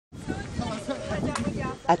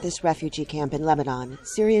At this refugee camp in Lebanon,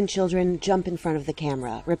 Syrian children jump in front of the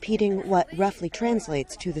camera, repeating what roughly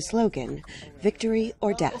translates to the slogan, "Victory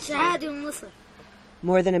or death."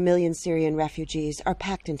 More than 1 million Syrian refugees are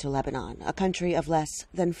packed into Lebanon, a country of less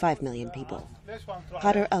than 5 million people.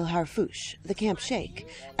 Hadar al-Harfoush, the camp sheikh,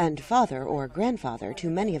 and father or grandfather to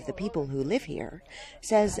many of the people who live here,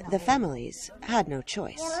 says the families had no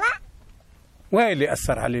choice.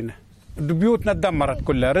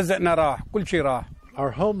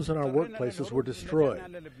 Our homes and our workplaces were destroyed.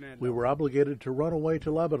 We were obligated to run away to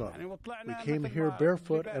Lebanon. We came here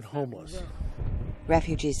barefoot and homeless.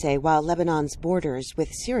 Refugees say while Lebanon's borders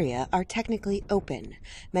with Syria are technically open,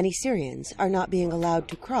 many Syrians are not being allowed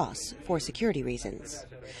to cross for security reasons.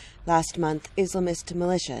 Last month, Islamist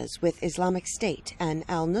militias with Islamic State and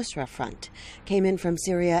al-Nusra Front came in from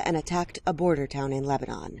Syria and attacked a border town in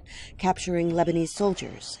Lebanon, capturing Lebanese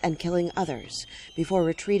soldiers and killing others before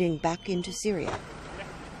retreating back into Syria.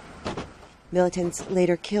 Militants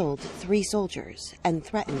later killed 3 soldiers and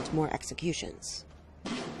threatened more executions.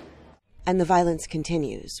 And the violence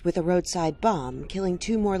continues, with a roadside bomb killing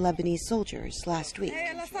 2 more Lebanese soldiers last week.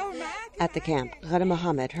 At the camp, Ghada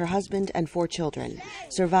Mohammed, her husband and 4 children,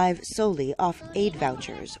 survive solely off aid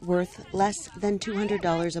vouchers worth less than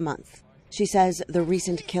 $200 a month. She says the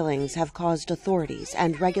recent killings have caused authorities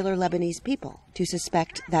and regular Lebanese people to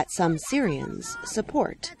suspect that some Syrians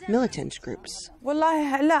support militant groups. We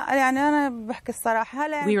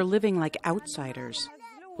are living like outsiders,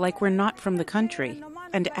 like we're not from the country.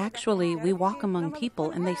 And actually, we walk among people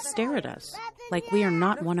and they stare at us like we are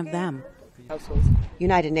not one of them.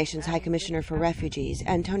 United Nations High Commissioner for Refugees,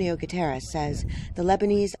 Antonio Guterres, says the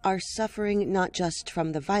Lebanese are suffering not just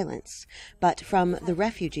from the violence, but from the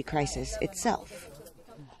refugee crisis itself.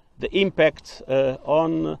 The impact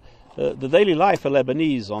on the daily life of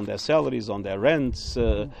Lebanese, on their salaries, on their rents,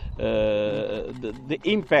 the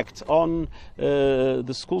impact on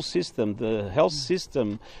the school system, the health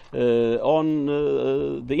system, on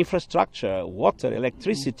the infrastructure, water,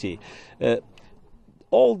 electricity.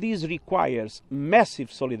 All these requires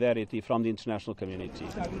massive solidarity from the international community.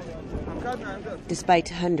 Despite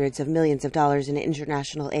hundreds of millions of dollars in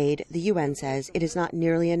international aid, the UN says it is not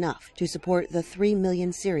nearly enough to support the 3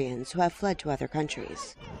 million Syrians who have fled to other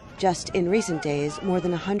countries. Just in recent days, more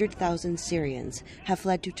than 100,000 Syrians have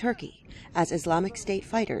fled to Turkey as Islamic State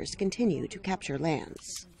fighters continue to capture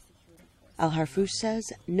lands. Al-Harfoush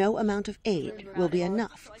says no amount of aid will be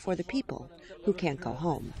enough for the people who can't go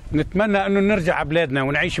home.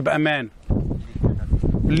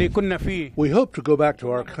 We hope to go back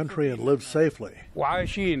to our country and live safely.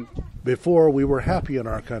 Before, we were happy in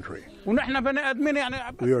our country.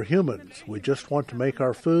 We are humans. We just want to make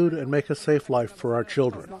our food and make a safe life for our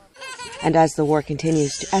children. And as the war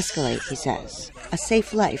continues to escalate, he says, a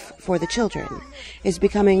safe life for the children is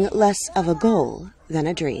becoming less of a goal than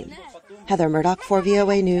a dream. Heather Murdoch for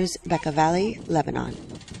VOA News, Bekaa Valley, Lebanon.